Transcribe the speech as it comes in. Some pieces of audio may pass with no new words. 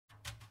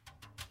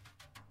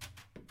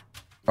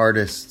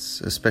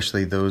artists,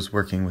 especially those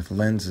working with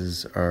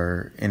lenses,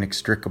 are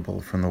inextricable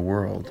from the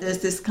world. There's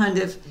this kind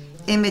of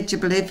image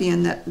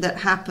oblivion that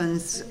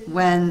happens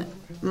when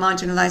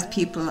marginalized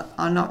people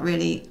are not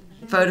really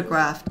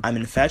photographed. I'm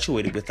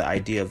infatuated with the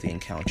idea of the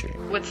encounter.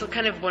 What's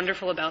kind of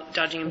wonderful about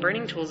dodging and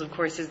burning tools, of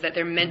course, is that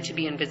they're meant to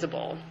be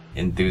invisible.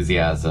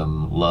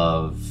 Enthusiasm,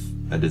 love,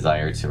 a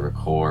desire to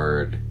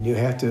record. You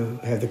have to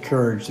have the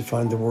courage to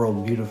find the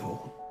world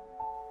beautiful.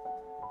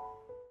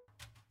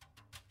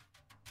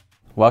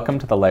 Welcome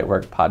to the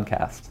Lightwork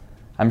podcast.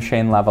 I'm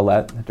Shane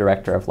Lavalette, the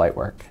director of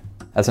Lightwork.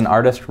 As an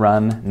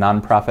artist-run,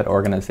 nonprofit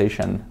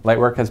organization,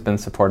 Lightwork has been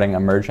supporting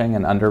emerging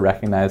and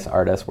under-recognized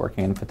artists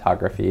working in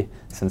photography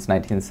since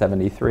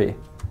 1973.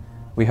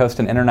 We host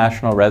an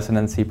international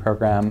residency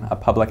program, a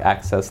public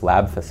access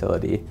lab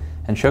facility,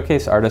 and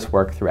showcase artists'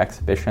 work through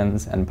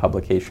exhibitions and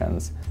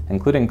publications,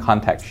 including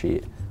Contact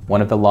Sheet,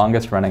 one of the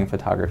longest-running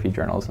photography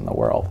journals in the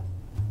world.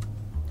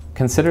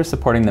 Consider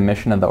supporting the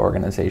mission of the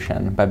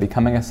organization by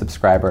becoming a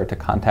subscriber to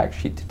Contact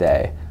Sheet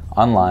today,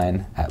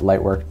 online at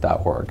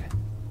lightwork.org.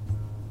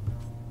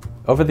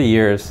 Over the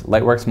years,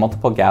 Lightwork's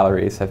multiple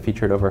galleries have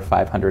featured over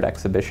 500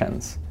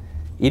 exhibitions.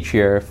 Each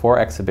year, 4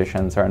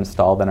 exhibitions are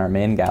installed in our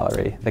main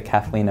gallery, the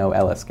Kathleen O.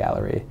 Ellis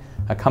Gallery,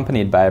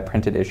 accompanied by a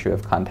printed issue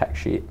of Contact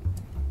Sheet.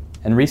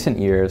 In recent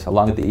years,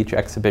 along with each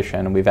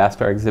exhibition, we've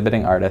asked our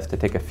exhibiting artists to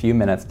take a few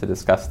minutes to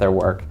discuss their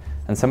work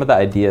and some of the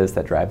ideas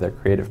that drive their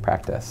creative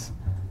practice.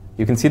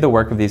 You can see the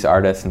work of these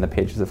artists in the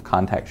pages of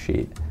Contact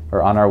Sheet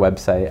or on our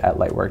website at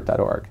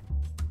lightwork.org.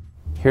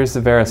 Here's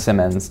Vera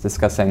Simmons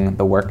discussing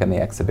the work in the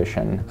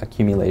exhibition,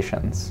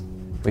 Accumulations.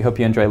 We hope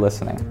you enjoy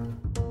listening.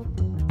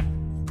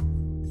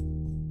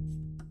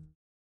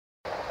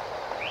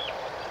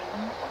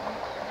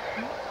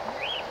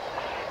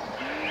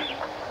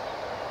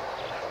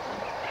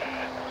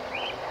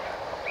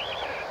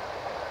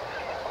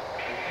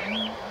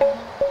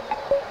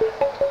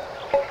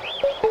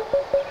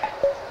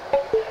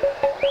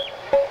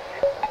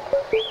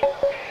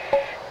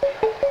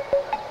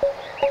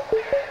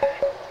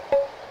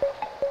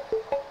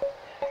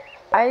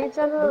 I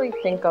generally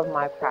think of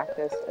my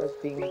practice as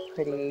being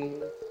pretty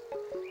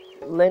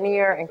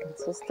linear and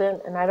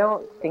consistent, and I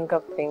don't think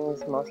of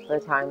things most of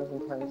the times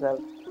in terms of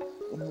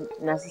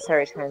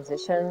necessary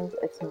transitions.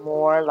 It's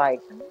more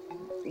like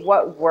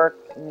what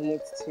work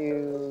needs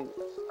to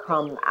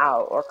come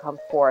out or come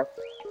forth.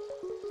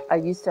 I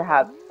used to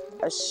have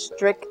a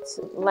strict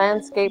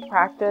landscape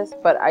practice,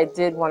 but I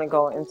did want to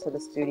go into the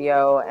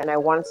studio and I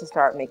wanted to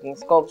start making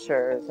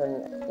sculptures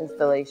and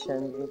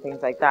installations and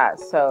things like that.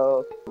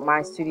 So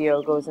my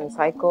studio goes in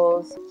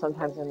cycles.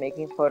 Sometimes I'm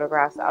making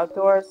photographs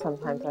outdoors,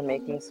 sometimes I'm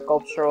making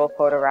sculptural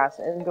photographs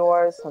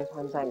indoors,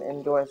 sometimes I'm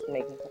indoors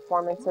making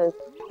performances.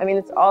 I mean,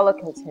 it's all a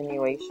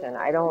continuation.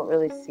 I don't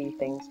really see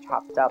things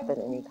chopped up in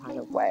any kind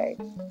of way.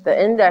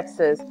 The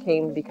indexes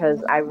came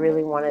because I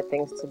really wanted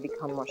things to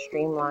become more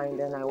streamlined,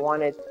 and I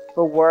wanted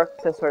the work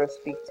to sort of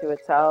speak to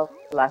itself,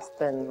 less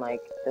than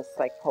like this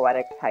like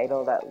poetic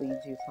title that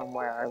leads you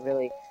somewhere.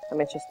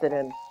 I'm interested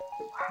in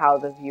how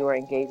the viewer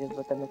engages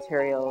with the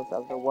materials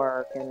of the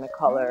work and the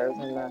colors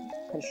and the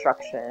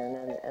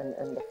construction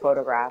and the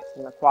photographs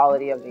and the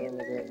quality of the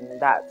images, and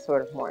that's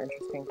sort of more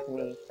interesting to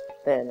me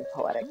than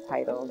poetic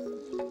titles.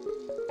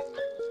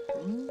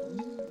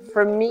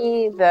 For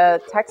me, the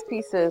text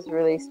pieces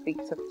really speak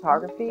to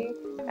photography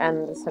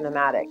and the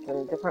cinematic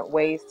and different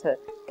ways to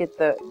get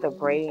the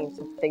brain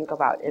to think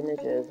about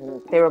images.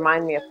 And they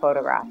remind me of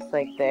photographs,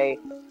 like they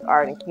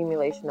are an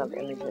accumulation of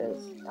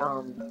images.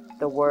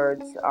 The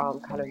words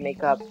kind of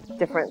make up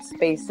different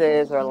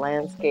spaces or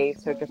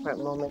landscapes or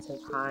different moments in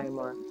time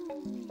or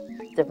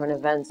different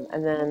events.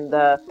 And then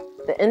the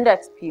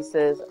index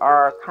pieces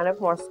are kind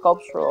of more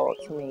sculptural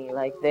to me.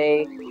 Like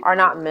they are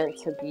not meant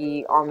to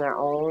be on their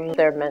own.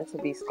 They're meant to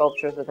be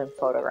sculptures within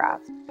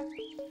photographs.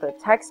 The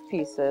text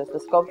pieces, the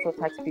sculptural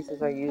text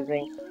pieces, are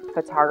using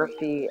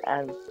photography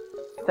and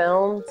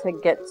film to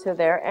get to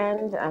their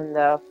end, and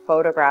the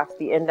photographs,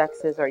 the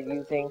indexes, are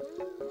using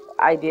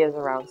ideas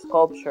around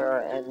sculpture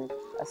and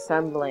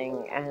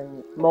assembling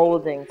and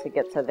molding to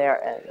get to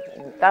their end.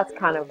 And that's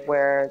kind of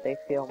where they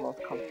feel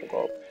most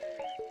comfortable.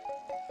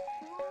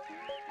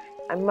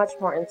 I'm much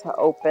more into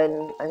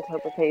open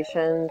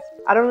interpretations.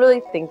 I don't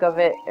really think of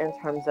it in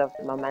terms of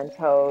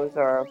mementos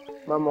or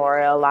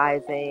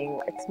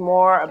memorializing. It's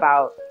more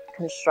about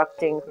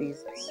constructing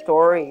these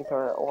stories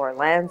or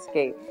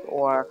landscapes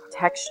or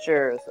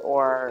textures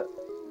or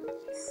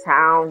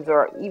sounds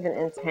or even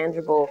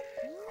intangible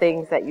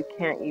things that you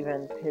can't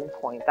even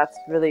pinpoint. That's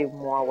really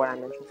more what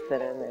I'm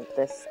interested in, is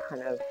this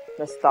kind of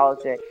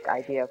nostalgic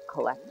idea of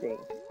collecting.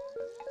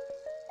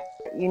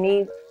 You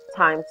need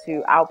time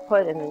to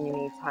output, and then you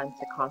need time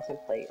to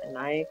contemplate. And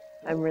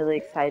I'm really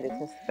excited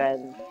to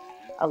spend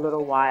a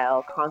little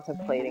while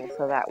contemplating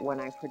so that when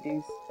I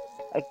produce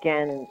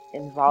again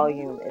in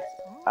volume, it's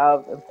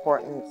of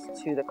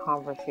importance to the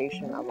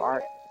conversation of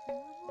art.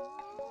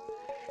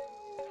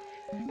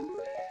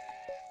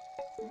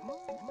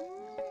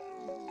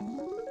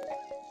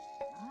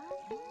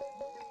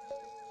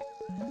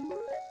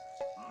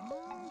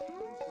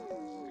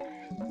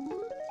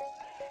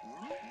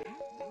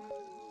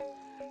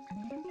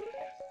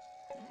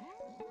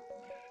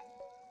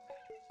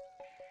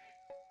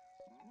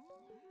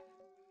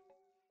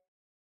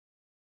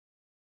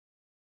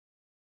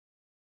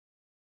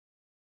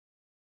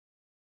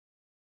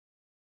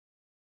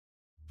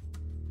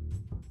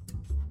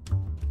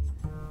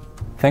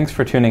 Thanks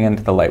for tuning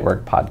into the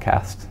Lightwork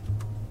podcast.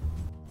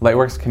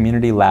 Lightwork's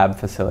community lab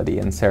facility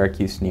in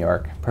Syracuse, New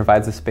York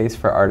provides a space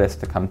for artists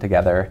to come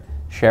together,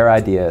 share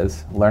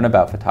ideas, learn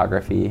about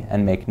photography,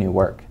 and make new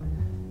work.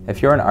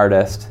 If you're an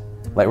artist,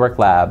 Lightwork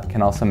Lab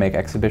can also make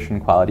exhibition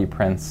quality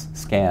prints,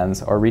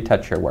 scans, or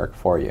retouch your work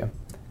for you.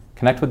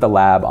 Connect with the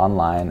lab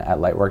online at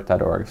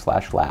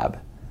lightwork.org/lab.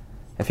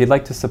 If you'd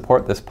like to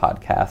support this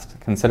podcast,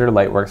 consider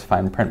Lightwork's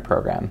Fine Print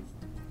program.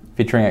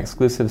 Featuring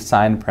exclusive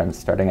signed prints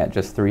starting at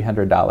just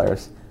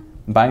 $300,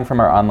 buying from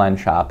our online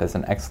shop is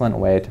an excellent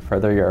way to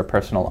further your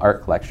personal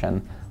art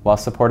collection while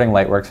supporting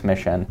Lightwork's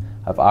mission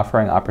of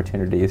offering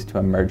opportunities to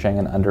emerging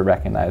and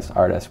under-recognized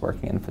artists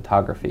working in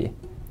photography.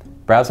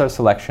 Browse our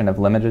selection of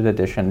limited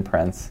edition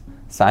prints,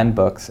 signed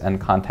books, and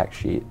contact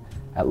sheet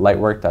at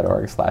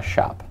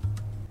lightwork.org/shop.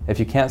 If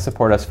you can't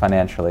support us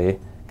financially,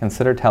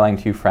 consider telling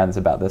 2 friends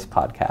about this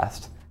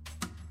podcast